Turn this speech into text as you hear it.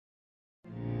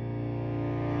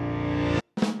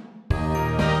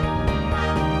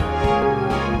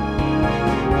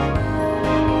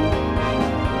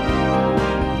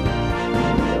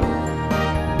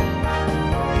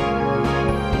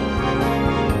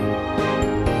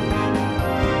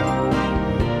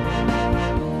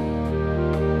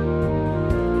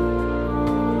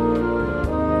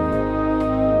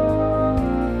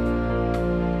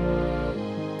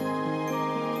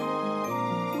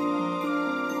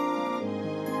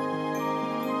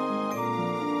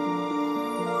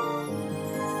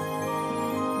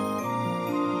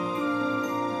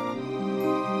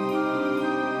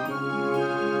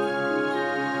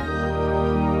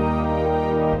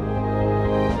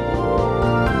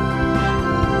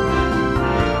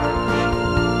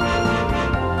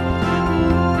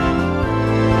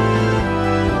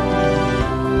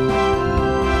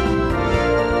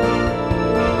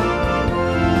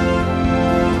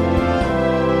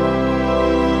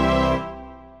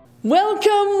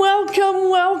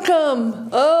welcome.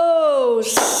 Oh,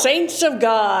 saints of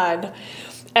God.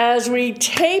 As we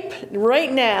tape right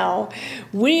now,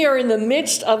 we are in the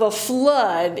midst of a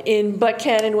flood in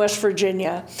Buchanan, West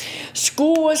Virginia.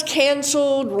 School was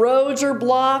canceled, roads are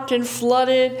blocked and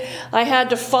flooded. I had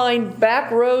to find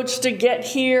back roads to get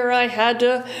here. I had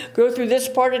to go through this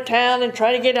part of town and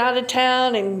try to get out of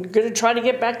town and going to try to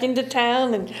get back into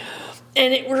town. And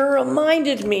it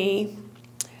reminded me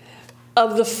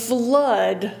of the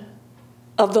flood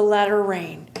of the latter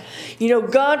rain. You know,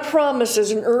 God promises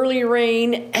an early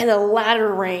rain and a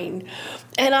latter rain.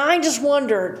 And I just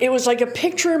wondered, it was like a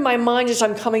picture in my mind as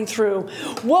I'm coming through.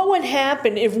 What would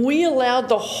happen if we allowed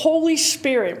the Holy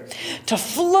Spirit to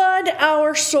flood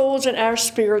our souls and our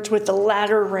spirits with the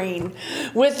latter rain,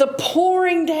 with the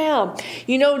pouring down?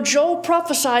 You know, Joel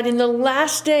prophesied, in the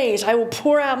last days, I will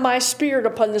pour out my spirit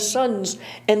upon the sons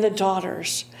and the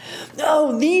daughters.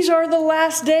 No, these are the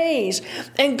last days.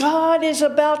 And God is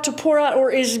about to pour out, or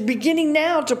is beginning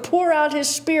now to pour out his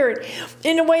spirit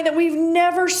in a way that we've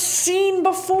never seen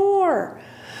before.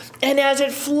 And as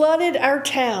it flooded our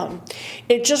town,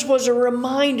 it just was a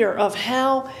reminder of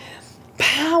how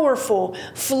powerful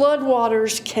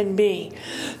floodwaters can be.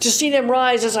 To see them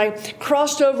rise as I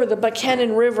crossed over the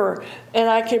Buchanan River,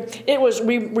 and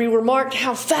we remarked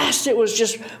how fast it was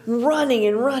just running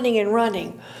and running and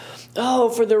running. Oh,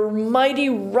 for the mighty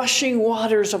rushing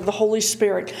waters of the Holy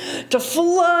Spirit to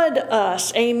flood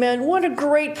us. Amen. What a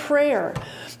great prayer.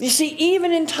 You see,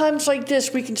 even in times like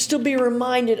this, we can still be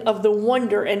reminded of the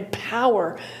wonder and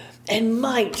power and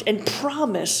might and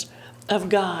promise of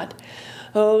God.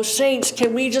 Oh, saints,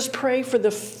 can we just pray for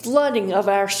the flooding of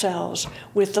ourselves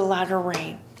with the latter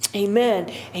rain?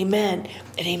 Amen, amen,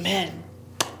 and amen.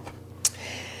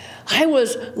 I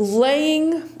was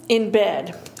laying in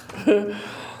bed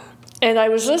and I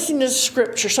was listening to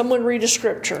scripture, someone read a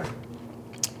scripture.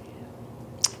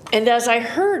 And as I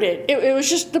heard it, it was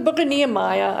just the book of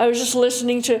Nehemiah. I was just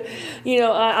listening to,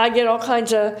 I get all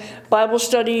kinds of Bible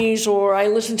studies, or I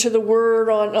listen to the word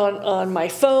on my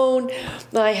phone.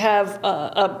 I have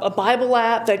a Bible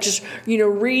app that just,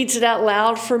 reads it out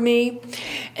loud for me.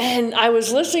 And I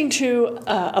was listening to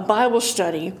a Bible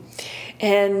study,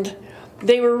 and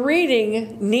they were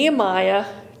reading Nehemiah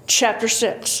chapter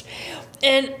 6.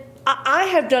 And I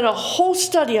have done a whole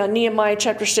study on Nehemiah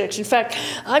chapter 6. In fact,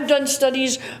 I've done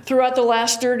studies throughout the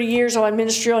last 30 years of my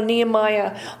ministry on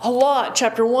Nehemiah a lot.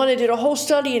 Chapter 1, I did a whole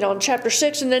study on chapter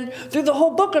 6, and then through the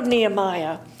whole book of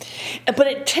Nehemiah. But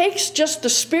it takes just the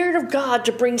Spirit of God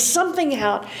to bring something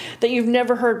out that you've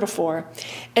never heard before.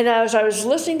 And as I was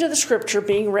listening to the scripture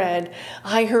being read,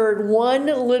 I heard one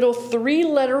little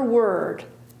 3-letter word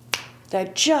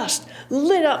that just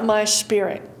lit up my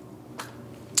spirit.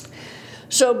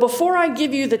 So before I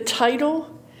give you the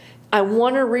title, I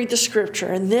want to read the scripture,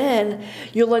 and then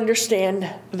you'll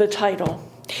understand the title.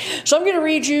 So I'm going to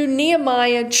read you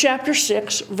Nehemiah chapter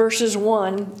 6, verses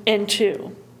 1 and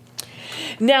 2.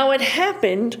 Now it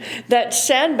happened that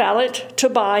Sanballat,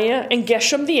 Tobiah, and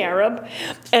Geshem the Arab,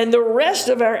 and the rest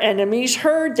of our enemies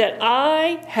heard that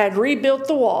I had rebuilt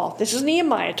the wall. This is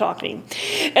Nehemiah talking.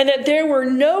 And that there were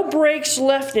no breaks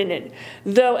left in it,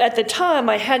 though at the time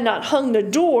I had not hung the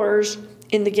doors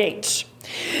in the gates.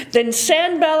 Then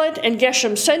Sanballat and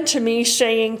Geshem sent to me,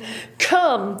 saying,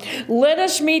 Come, let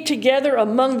us meet together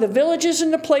among the villages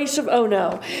in the place of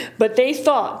Ono. But they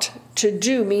thought to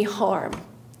do me harm.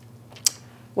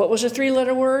 What was a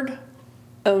 3-letter word?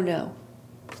 Oh no.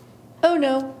 Oh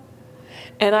no.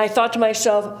 And I thought to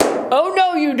myself, oh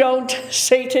no you don't,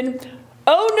 Satan.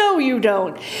 Oh no you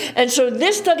don't. And so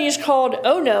this study is called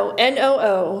Oh no,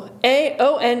 N-O-O,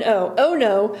 A-O-N-O. Oh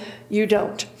no, you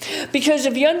don't. Because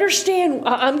if you understand,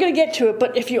 I'm going to get to it,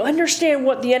 but if you understand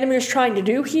what the enemy was trying to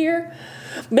do here,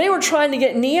 they were trying to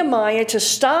get Nehemiah to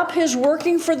stop his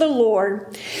working for the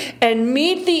Lord and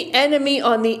meet the enemy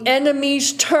on the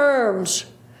enemy's terms.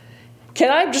 Can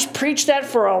I just preach that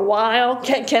for a while?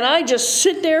 Can I just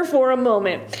sit there for a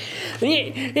moment?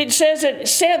 It says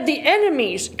that the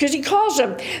enemies, because he calls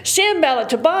them Sanballat,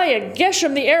 Tobiah,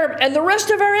 Geshem the Arab, and the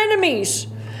rest of our enemies.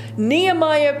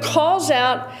 Nehemiah calls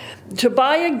out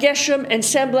Tobiah, Geshem, and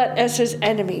Sanballat as his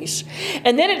enemies.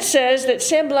 And then it says that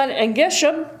Sanballat and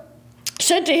Geshem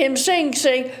said to him,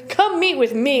 saying, Come meet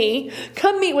with me,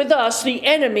 come meet with us, the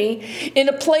enemy, in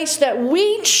a place that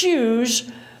we choose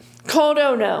called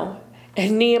Ono.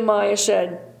 And Nehemiah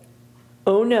said,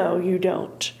 Oh no, you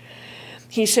don't.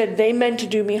 He said, they meant to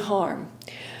do me harm.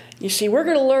 You see, we're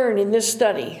going to learn in this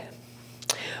study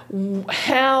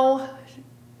how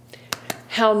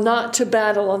not to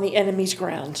battle on the enemy's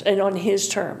grounds and on his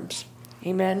terms.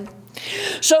 Amen.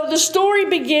 So the story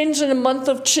begins in the month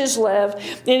of Chislev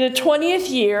in the 20th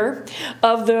year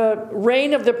of the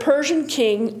reign of the Persian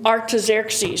king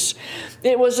Artaxerxes.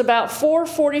 It was about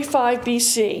 445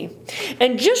 BC.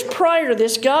 And just prior to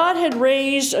this, God had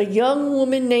raised a young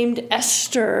woman named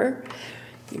Esther.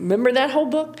 Remember that whole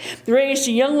book? He raised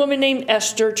a young woman named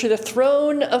Esther to the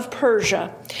throne of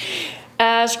Persia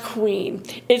as queen.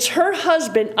 It's her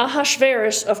husband,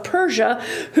 Ahasuerus of Persia,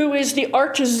 who is the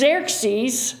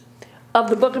Artaxerxes of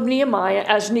the book of Nehemiah.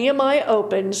 As Nehemiah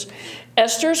opens,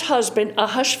 Esther's husband,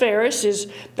 Ahasuerus,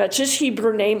 that's his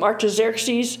Hebrew name.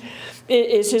 Artaxerxes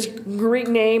is his Greek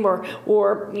name or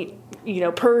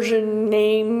Persian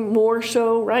name more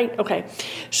so, right? Okay.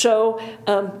 So,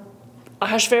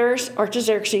 Ahasuerus,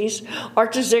 Artaxerxes.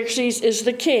 Artaxerxes is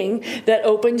the king that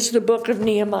opens the book of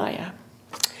Nehemiah.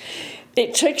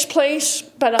 It takes place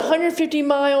about 150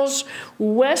 miles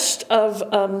west of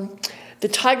the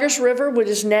Tigris River, which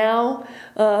is now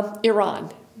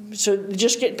Iran. So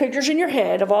just get pictures in your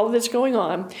head of all of this going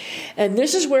on. And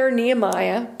this is where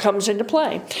Nehemiah comes into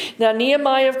play. Now,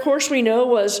 Nehemiah, of course, we know,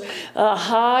 was a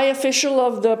high official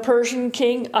of the Persian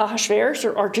king Ahasuerus,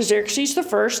 or Artaxerxes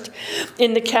I,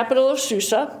 in the capital of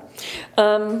Susa.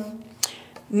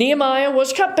 Nehemiah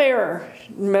was cupbearer.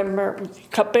 Remember,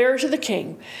 cupbearer to the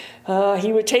king.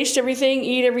 He would taste everything,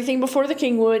 eat everything before the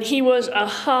king would. He was a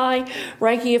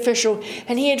high-ranking official,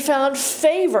 and he had found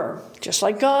favor, just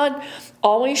like God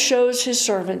always shows his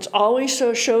servants, always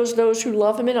shows those who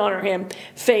love him and honor him,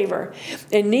 favor.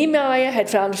 And Nehemiah had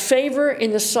found favor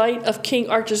in the sight of King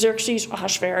Artaxerxes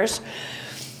Ahasuerus.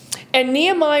 And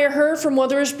Nehemiah heard from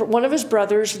one of his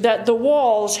brothers that the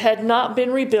walls had not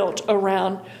been rebuilt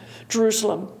around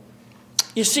Jerusalem.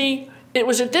 You see, it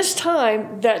was at this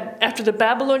time that after the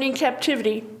Babylonian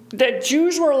captivity that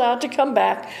Jews were allowed to come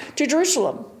back to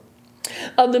Jerusalem.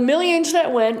 Of the millions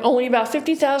that went, only about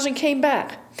 50,000 came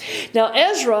back. Now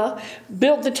Ezra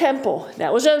built the temple.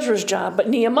 That was Ezra's job. But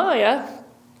Nehemiah,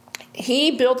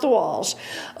 he built the walls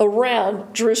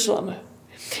around Jerusalem.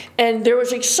 And there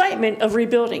was excitement of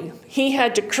rebuilding. He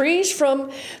had decrees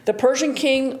from the Persian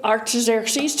king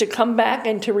Artaxerxes to come back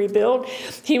and to rebuild.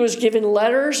 He was given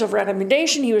letters of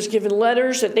recommendation. He was given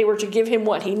letters that they were to give him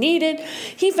what he needed.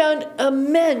 He found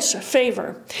immense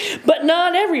favor. But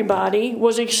not everybody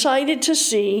was excited to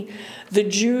see the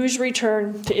Jews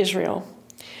return to Israel,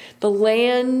 the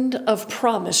land of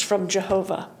promise from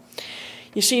Jehovah.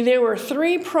 You see, there were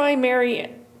three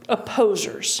primary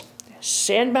opposers: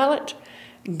 Sanballat,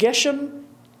 Geshem,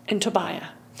 and Tobiah.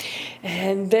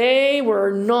 And they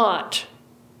were not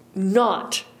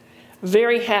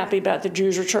very happy about the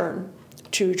Jews' return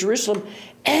to Jerusalem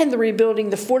and the rebuilding,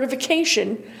 the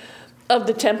fortification of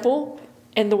the temple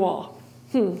and the wall.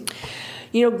 You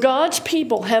know, God's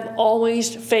people have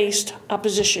always faced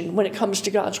opposition when it comes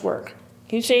to God's work.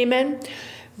 Can you say amen?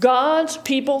 God's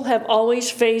people have always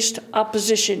faced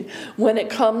opposition when it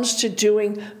comes to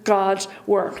doing God's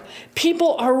work.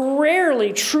 People are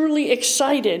rarely truly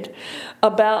excited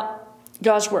about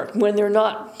God's work when they're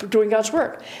not doing God's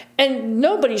work. And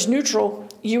nobody's neutral.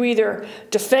 You either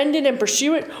defend it and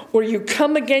pursue it, or you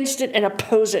come against it and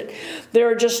oppose it. There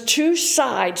are just two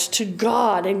sides to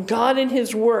God and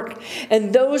His work,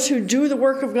 and those who do the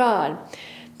work of God,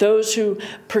 those who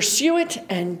pursue it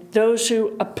and those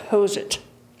who oppose it.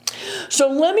 So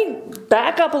let me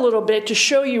back up a little bit to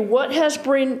show you what has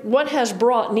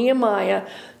brought Nehemiah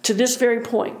to this very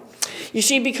point. You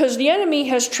see, because the enemy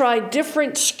has tried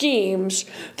different schemes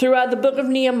throughout the book of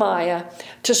Nehemiah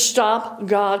to stop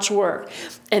God's work.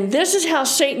 And this is how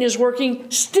Satan is working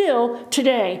still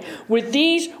today with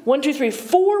these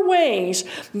 4 ways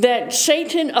that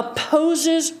Satan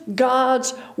opposes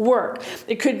God's work.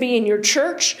 It could be in your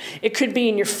church. It could be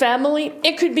in your family.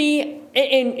 It could be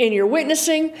in your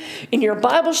witnessing, in your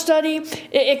Bible study.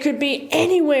 It could be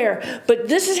anywhere. But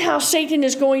this is how Satan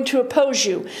is going to oppose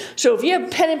you. So if you have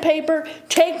pen and paper,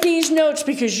 take these notes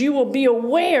because you will be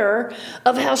aware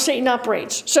of how Satan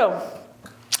operates. So,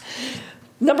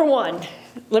 number 1,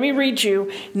 let me read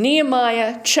you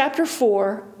Nehemiah chapter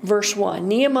 4, verse 1.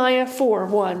 Nehemiah 4,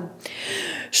 1.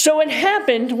 So it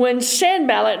happened when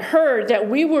Sanballat heard that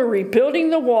we were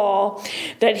rebuilding the wall,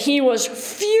 that he was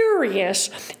furious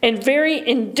and very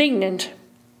indignant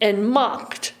and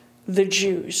mocked the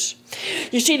Jews.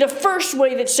 You see, the first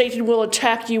way that Satan will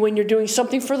attack you when you're doing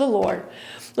something for the Lord,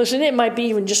 listen, it might be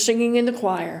even just singing in the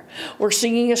choir or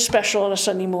singing a special on a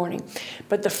Sunday morning.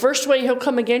 But the first way he'll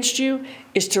come against you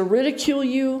is to ridicule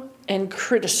you and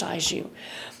criticize you.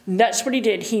 And that's what he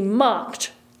did. He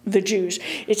mocked the Jews.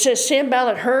 It says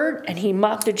Sanballat heard and he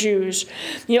mocked the Jews.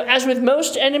 As with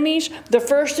most enemies, the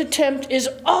first attempt is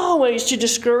always to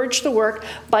discourage the work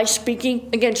by speaking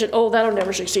against it. Oh, that'll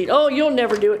never succeed. Oh, you'll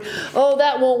never do it. Oh,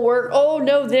 that won't work. Oh,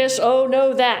 no this. Oh,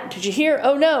 no that. Did you hear?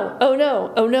 Oh, no. Oh,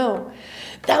 no. Oh, no.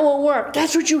 That won't work.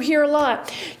 That's what you hear a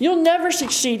lot. You'll never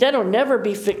succeed. That'll never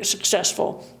be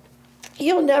successful.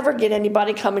 You'll never get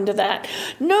anybody coming to that.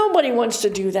 Nobody wants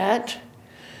to do that.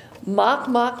 Mock,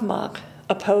 mock, mock.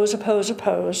 Oppose, oppose,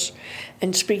 oppose,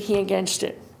 and speaking against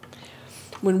it.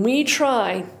 When we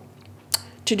try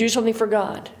to do something for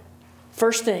God,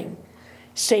 first thing,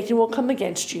 Satan will come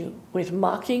against you with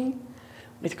mocking,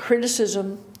 with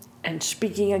criticism, and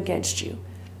speaking against you.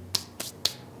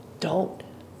 Don't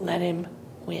let him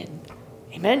win.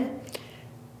 Amen?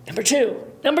 Number two.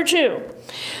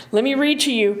 Let me read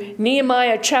to you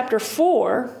Nehemiah chapter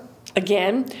 4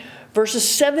 again. Verses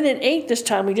 7 and 8 this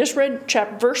time. We just read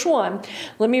verse 1.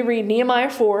 Let me read Nehemiah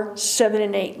 4, 7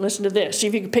 and 8. Listen to this. See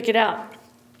if you can pick it out.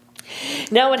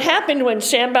 Now it happened when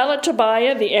Sanballat,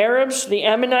 Tobiah, the Arabs, the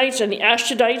Ammonites, and the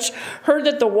Ashdodites heard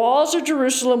that the walls of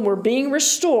Jerusalem were being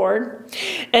restored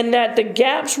and that the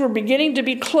gaps were beginning to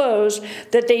be closed,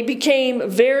 that they became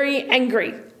very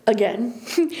angry again.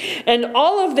 And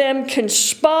all of them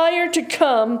conspired to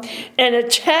come and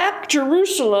attack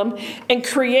Jerusalem and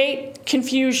create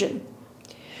confusion.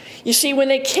 You see, when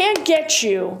they can't get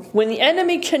you, when the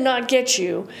enemy cannot get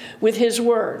you with his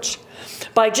words,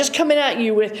 by just coming at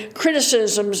you with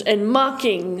criticisms and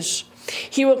mockings,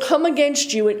 he will come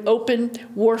against you in open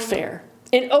warfare.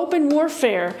 In open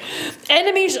warfare,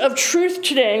 enemies of truth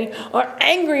today are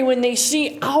angry when they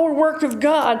see our work of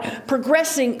God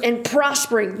progressing and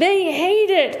prospering. They hate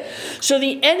it. So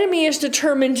the enemy is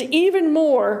determined even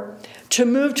more to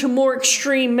move to more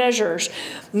extreme measures.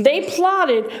 They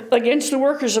plotted against the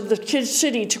workers of the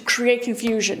city to create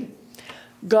confusion.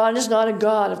 God is not a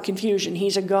God of confusion.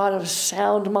 He's a God of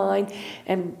sound mind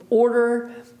and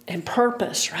order and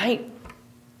purpose, right?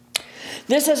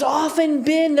 This has often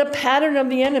been the pattern of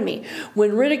the enemy.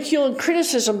 When ridicule and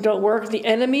criticism don't work, the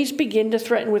enemies begin to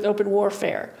threaten with open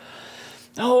warfare.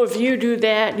 Oh, if you do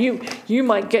that, you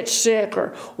might get sick,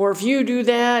 or if you do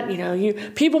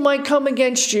that, people might come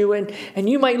against you and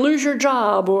you might lose your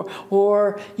job,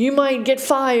 or you might get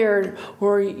fired,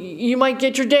 or you might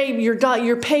get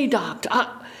your pay docked.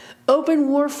 Open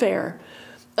warfare.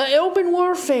 Open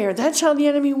warfare. That's how the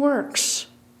enemy works.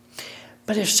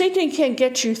 But if Satan can't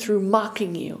get you through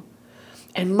mocking you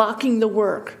and mocking the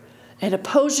work and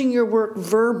opposing your work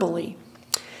verbally,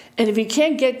 and if he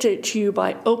can't get to you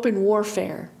by open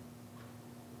warfare,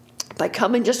 by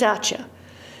coming just at you,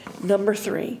 number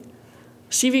 3,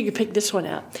 see if you can pick this one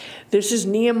out. This is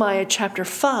Nehemiah chapter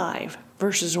 5,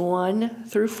 verses 1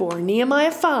 through 4.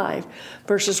 Nehemiah 5,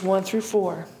 verses 1 through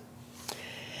 4.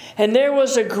 And there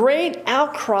was a great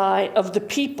outcry of the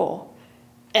people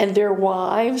and their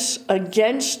wives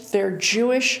against their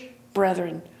Jewish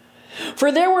brethren.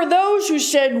 For there were those who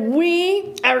said,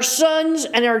 we, our sons,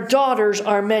 and our daughters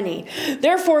are many.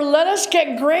 Therefore, let us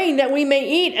get grain that we may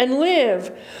eat and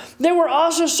live. There were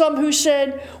also some who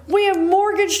said, we have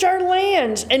mortgaged our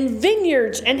lands and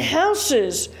vineyards and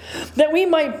houses, that we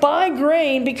might buy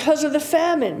grain because of the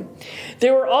famine.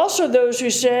 There were also those who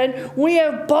said, we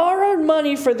have borrowed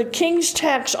money for the king's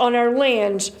tax on our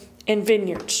lands and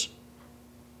vineyards.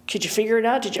 Did you figure it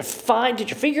out? Did you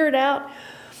figure it out?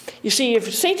 You see,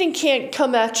 if Satan can't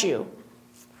come at you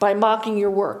by mocking your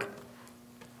work,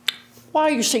 why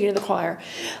are you singing in the choir?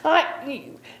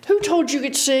 Who told you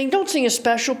could sing? Don't sing a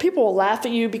special. People will laugh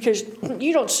at you because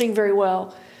you don't sing very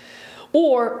well.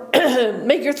 Or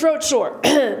make your throat sore,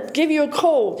 give you a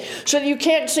cold, so that you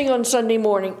can't sing on Sunday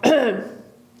morning.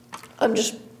 I'm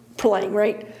just playing,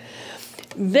 right?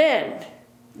 Then,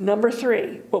 number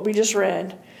 3, what we just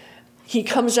read, he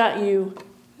comes at you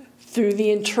through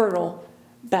the internal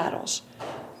battles.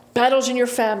 Battles in your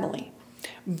family.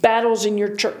 Battles in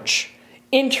your church.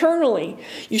 Internally,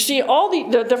 you see all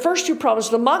the first 2 problems,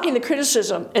 the mocking, the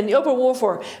criticism, and the open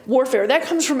warfare, that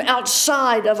comes from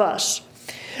outside of us.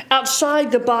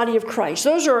 Outside the body of Christ.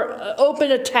 Those are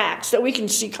open attacks that we can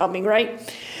see coming,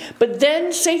 right? But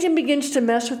then Satan begins to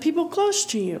mess with people close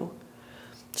to you.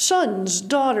 Sons,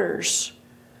 daughters,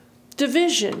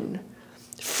 division,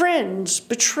 friends,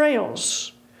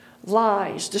 betrayals,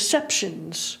 lies,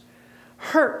 deceptions,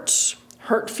 hurts,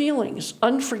 hurt feelings,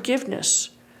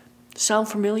 unforgiveness. Sound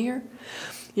familiar?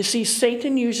 You see,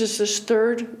 Satan uses this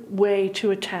 3rd way to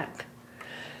attack.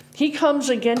 He comes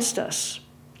against us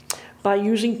by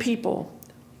using people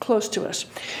close to us.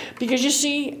 Because you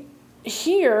see,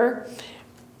 here,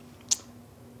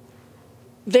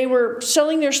 they were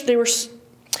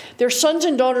Their sons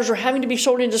and daughters are having to be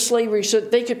sold into slavery so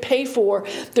that they could pay for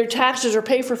their taxes or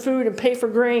pay for food and pay for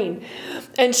grain.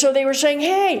 And so they were saying,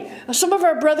 hey, some of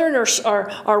our brethren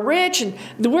are rich and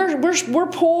we're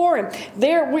poor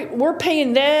and we're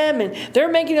paying them and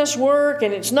they're making us work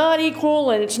and it's not equal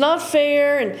and it's not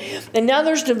fair. And now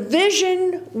there's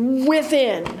division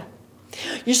within.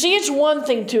 You see, it's one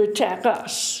thing to attack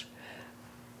us.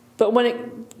 But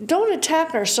don't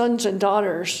attack our sons and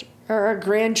daughters or our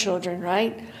grandchildren,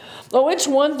 right? Oh, it's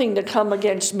one thing to come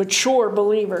against mature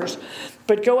believers,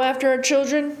 but go after our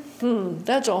children?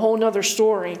 That's a whole nother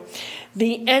story.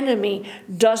 The enemy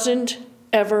doesn't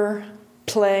ever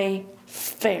play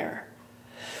fair.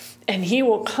 And he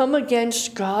will come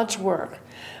against God's work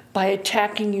by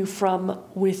attacking you from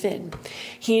within.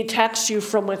 He attacks you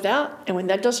from without, and when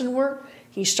that doesn't work,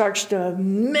 he starts to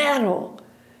meddle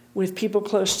with people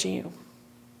close to you.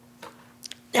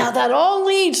 Now that all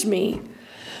leads me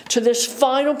to this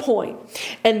final point.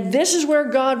 And this is where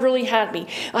God really had me.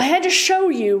 I had to show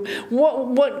you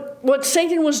what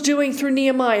Satan was doing through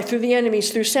Nehemiah, through the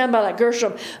enemies, through Sanballat,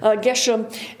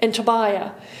 Geshem, and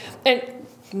Tobiah. And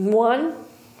 1,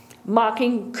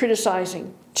 mocking,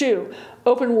 criticizing. 2,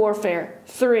 open warfare.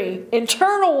 3,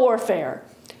 internal warfare.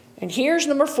 And here's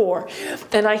number 4.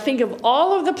 And I think of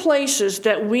all of the places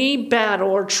that we battle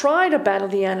or try to battle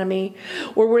the enemy,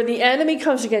 or where the enemy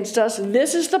comes against us,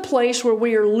 this is the place where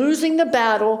we are losing the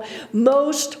battle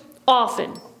most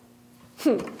often.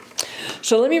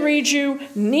 So let me read you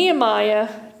Nehemiah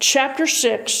chapter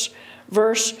 6,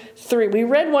 verse 3. We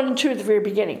read 1 and 2 at the very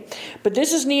beginning. But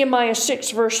this is Nehemiah 6,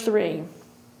 verse 3.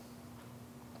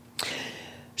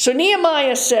 So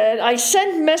Nehemiah said, I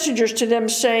sent messengers to them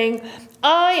saying,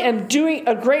 I am doing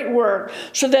a great work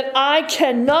so that I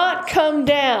cannot come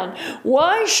down.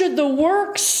 Why should the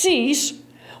work cease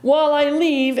while I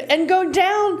leave and go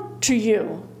down to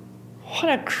you? What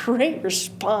a great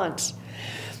response.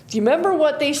 Do you remember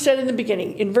what they said in the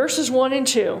beginning? In verses 1 and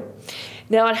 2.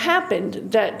 Now it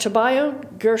happened that Tobiah,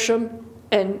 Geshem,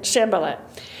 and Sanballat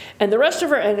and the rest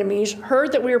of our enemies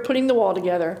heard that we were putting the wall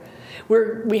together.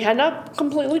 We had not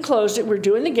completely closed it. We're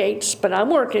doing the gates, but I'm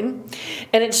working.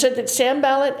 And it said that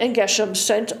Sanballat and Geshem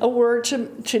sent a word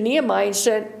to Nehemiah and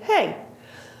said, hey,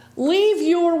 leave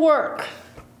your work.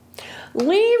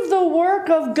 Leave the work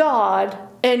of God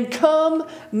and come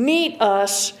meet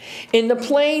us in the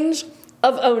plains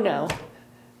of Ono.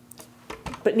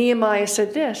 But Nehemiah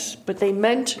said this, but they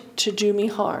meant to do me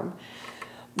harm.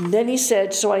 And then he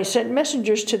said, so I sent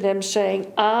messengers to them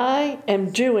saying, I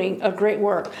am doing a great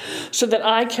work so that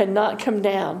I cannot come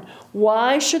down.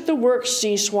 Why should the work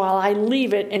cease while I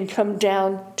leave it and come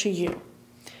down to you?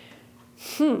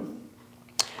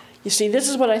 You see, this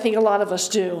is what I think a lot of us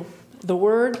do. The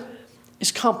word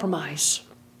is compromise.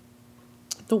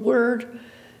 The word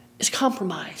is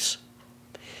compromise.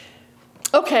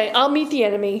 Okay, I'll meet the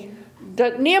enemy.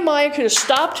 That Nehemiah could have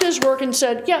stopped his work and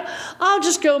said, yeah, I'll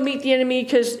just go meet the enemy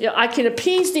because I can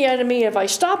appease the enemy if I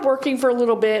stop working for a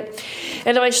little bit.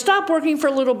 And if I stop working for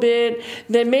a little bit,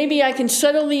 then maybe I can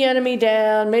settle the enemy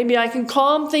down. Maybe I can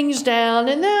calm things down,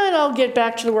 and then I'll get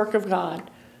back to the work of God.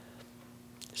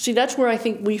 See, that's where I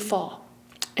think we fall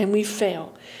and we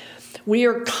fail. We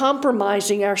are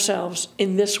compromising ourselves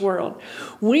in this world.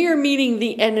 We are meeting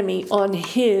the enemy on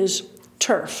his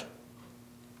turf.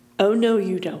 Oh, no,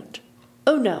 you don't.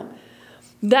 Oh, no.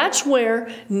 That's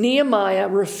where Nehemiah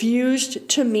refused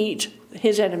to meet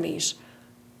his enemies.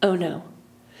 Oh, no.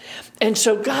 And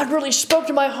so God really spoke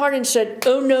to my heart and said,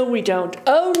 oh, no, we don't.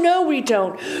 Oh, no, we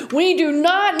don't. We do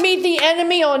not meet the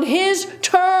enemy on his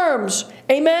terms.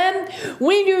 Amen?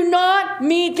 We do not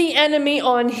meet the enemy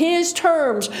on his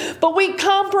terms, but we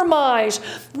compromise.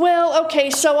 Well,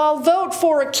 okay, so I'll vote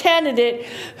for a candidate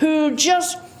who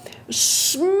just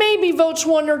maybe votes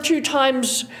 1 or 2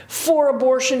 times for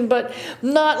abortion, but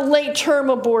not late-term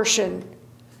abortion.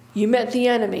 You met the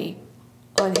enemy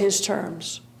on his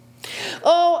terms.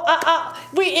 Oh,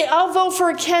 I'll vote for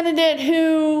a candidate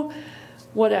who,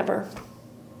 whatever.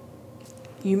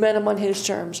 You met him on his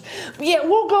terms. Yeah,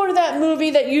 we'll go to that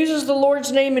movie that uses the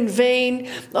Lord's name in vain.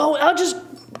 Oh, I'll just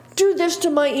do this to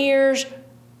my ears.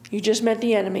 You just met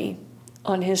the enemy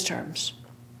on his terms.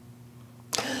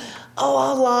 Oh,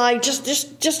 I'll lie. I just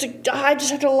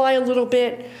have to lie a little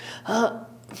bit.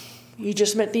 You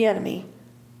just met the enemy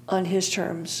on his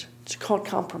terms. It's called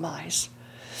compromise.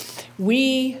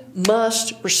 We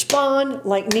must respond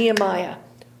like Nehemiah.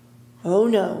 Oh,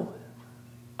 no,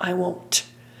 I won't.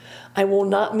 I will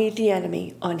not meet the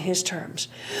enemy on his terms.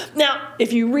 Now,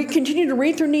 if you continue to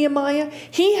read through Nehemiah,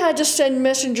 he had to send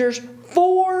messengers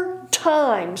 4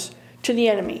 times to the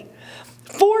enemy.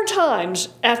 4 times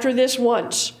after this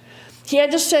once. He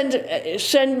had to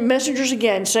send messengers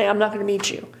again saying, I'm not going to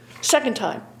meet you. Second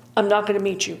time, I'm not going to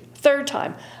meet you. Third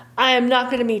time, I am not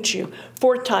going to meet you.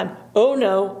 Fourth time, oh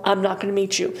no, I'm not going to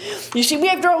meet you. You see, we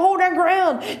have to hold our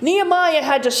ground. Nehemiah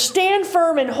had to stand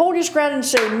firm and hold his ground and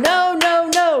say, no, no,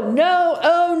 no, no,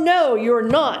 oh no, you're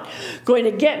not going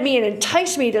to get me and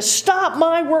entice me to stop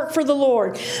my work for the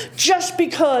Lord just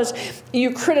because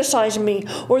you criticize me,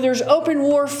 or there's open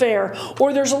warfare,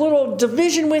 or there's a little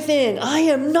division within. I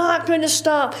am not going to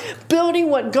stop building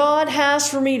what God has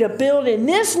for me to build in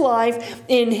this life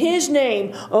in His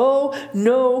name. Oh,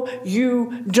 no,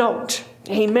 you don't.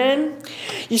 Amen.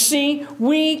 You see,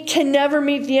 we can never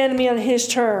meet the enemy on his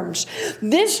terms.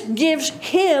 This gives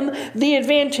him the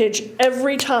advantage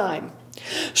every time.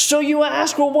 So you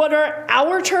ask, well, what are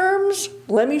our terms?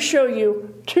 Let me show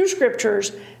you 2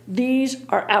 scriptures. These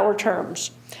are our terms.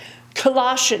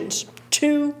 Colossians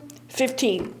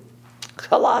 2:15.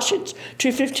 Colossians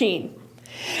 2:15.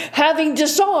 Having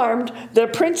disarmed the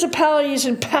principalities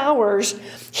and powers,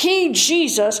 He,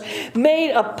 Jesus,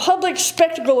 made a public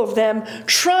spectacle of them,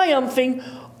 triumphing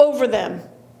over them.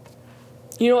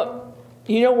 You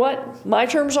know what my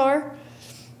terms are?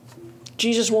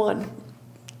 Jesus won.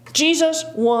 Jesus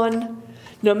won.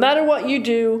 No matter what you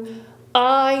do,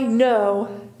 I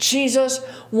know Jesus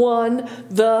won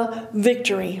the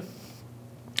victory.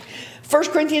 1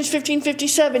 Corinthians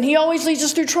 15:57, He always leads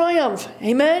us through triumph.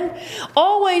 Amen?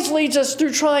 Always leads us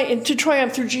through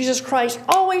triumph through Jesus Christ.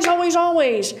 Always, always,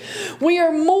 always. We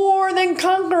are more than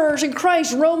conquerors in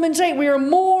Christ. Romans 8, we are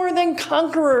more than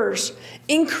conquerors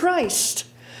in Christ.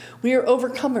 We are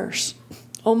overcomers.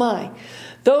 Oh my.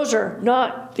 Those are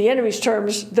not the enemy's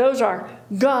terms. Those are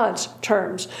God's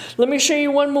terms. Let me show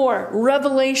you one more.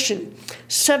 Revelation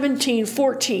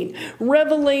 17:14.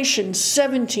 Revelation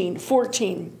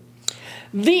 17:14.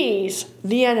 These,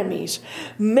 the enemies,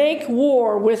 make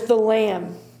war with the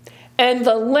Lamb, and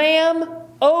the Lamb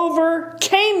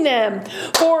overcame them.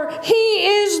 For He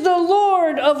is the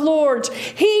Lord of lords.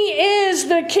 He is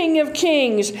the King of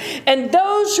kings. And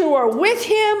those who are with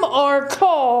Him are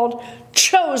called,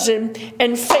 chosen,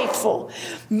 and faithful.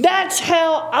 That's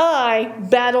how I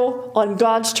battle on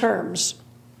God's terms.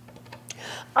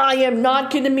 I am not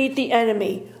going to meet the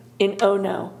enemy in oh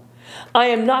no. I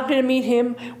am not going to meet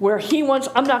him where he wants.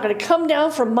 I'm not going to come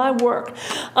down from my work.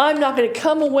 I'm not going to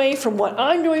come away from what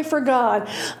I'm doing for God.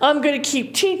 I'm going to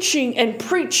keep teaching and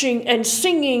preaching and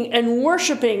singing and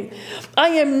worshiping. I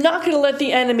am not going to let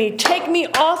the enemy take me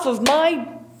off of my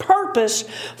purpose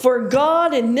for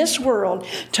God in this world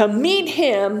to meet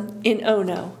Him in oh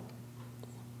no.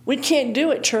 We can't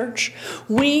do it, church.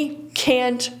 We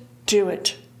can't do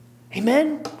it.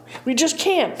 Amen? We just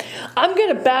can't. I'm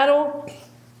going to battle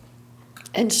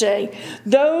and say,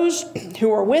 those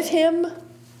who are with Him,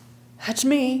 that's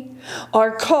me,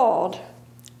 are called,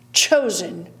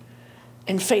 chosen,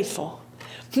 and faithful.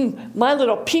 My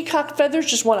little peacock feathers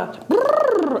just want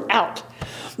to out.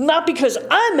 Not because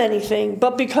I'm anything,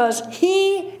 but because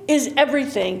He is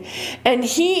everything. And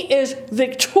He is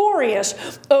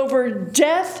victorious over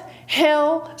death,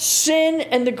 hell, sin,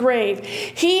 and the grave.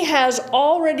 He has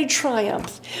already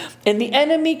triumphed. And the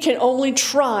enemy can only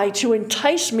try to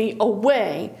entice me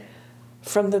away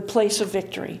from the place of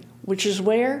victory. Which is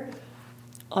where?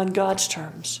 On God's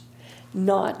terms.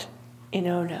 Not in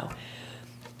oh no.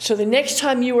 So the next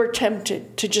time you are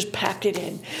tempted to just pack it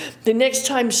in, the next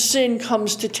time sin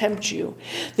comes to tempt you,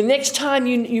 the next time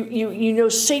you know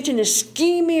Satan is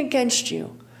scheming against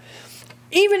you,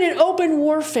 even in open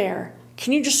warfare,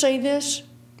 can you just say this?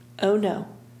 Oh no.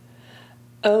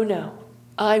 Oh no.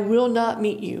 I will not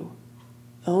meet you.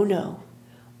 Oh no.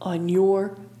 On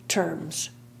your terms,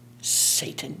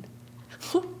 Satan.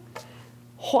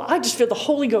 I just feel the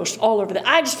Holy Ghost all over that.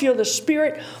 I just feel the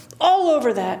Spirit all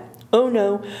over that. Oh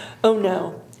no, oh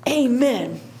no.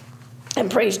 Amen. And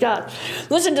praise God.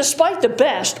 Listen, despite the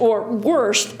best or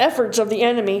worst efforts of the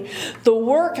enemy, the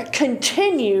work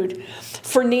continued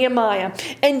for Nehemiah.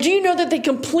 And do you know that they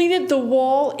completed the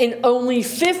wall in only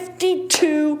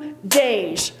 52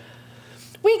 days?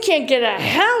 We can't get a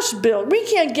house built. We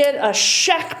can't get a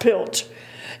shack built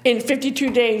in 52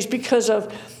 days because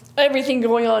of everything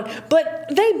going on. But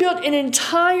they built an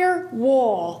entire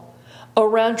wall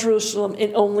around Jerusalem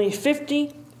in only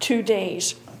 52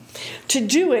 days. To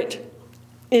do it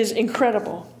is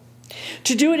incredible.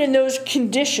 To do it in those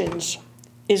conditions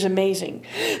is amazing.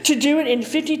 To do it in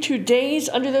 52 days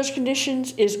under those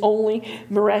conditions is only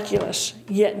miraculous.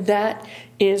 Yet that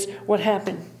is what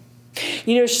happened.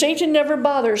 You know, Satan never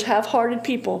bothers half-hearted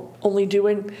people only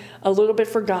doing a little bit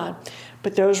for God.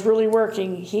 But those really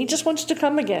working, he just wants to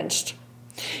come against.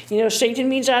 You know, Satan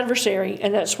means adversary,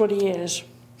 and that's what he is.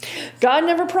 God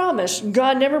never promised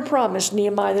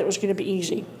Nehemiah that it was going to be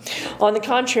easy. On the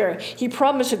contrary, he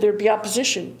promised that there'd be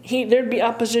opposition. There'd be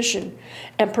opposition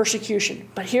and persecution.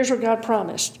 But here's what God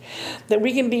promised, that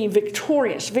we can be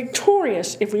victorious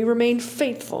if we remain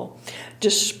faithful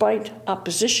despite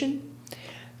opposition,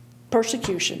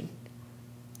 persecution,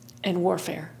 and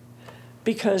warfare.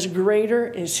 Because greater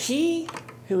is he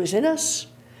who is in us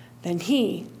than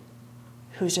he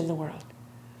who's in the world.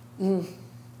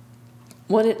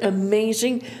 What an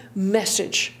amazing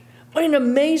message. What an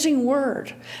amazing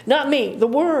word. Not me, the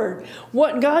word.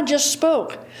 What God just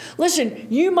spoke. Listen,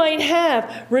 you might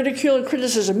have ridicule and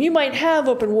criticism. You might have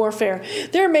open warfare.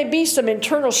 There may be some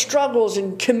internal struggles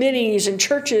in committees and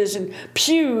churches and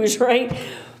pews, right?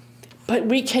 But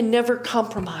we can never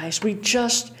compromise. We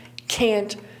just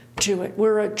can't do it.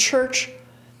 We're a church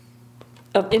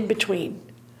of in between.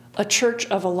 A church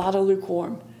of a lot of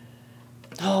lukewarm.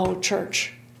 Oh,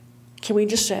 church. Can we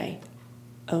just say,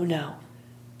 oh no,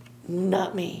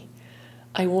 not me.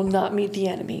 I will not meet the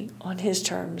enemy on his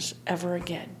terms ever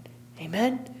again.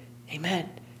 Amen, amen,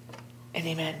 and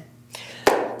amen.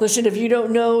 Listen, if you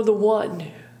don't know the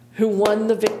one who won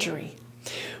the victory,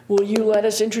 will you let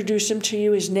us introduce him to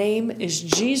you? His name is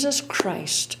Jesus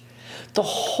Christ, the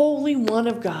Holy One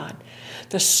of God,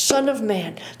 the Son of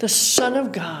Man, the Son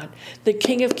of God, the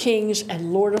King of Kings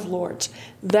and Lord of Lords.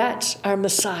 That's our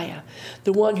Messiah,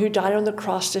 the one who died on the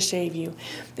cross to save you.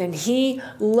 And he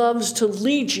loves to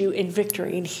lead you in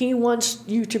victory, and he wants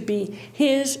you to be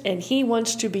his, and he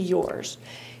wants to be yours.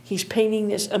 He's painting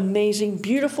this amazing,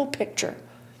 beautiful picture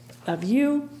of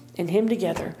you and him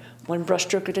together, one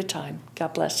brushstroke at a time.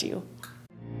 God bless you.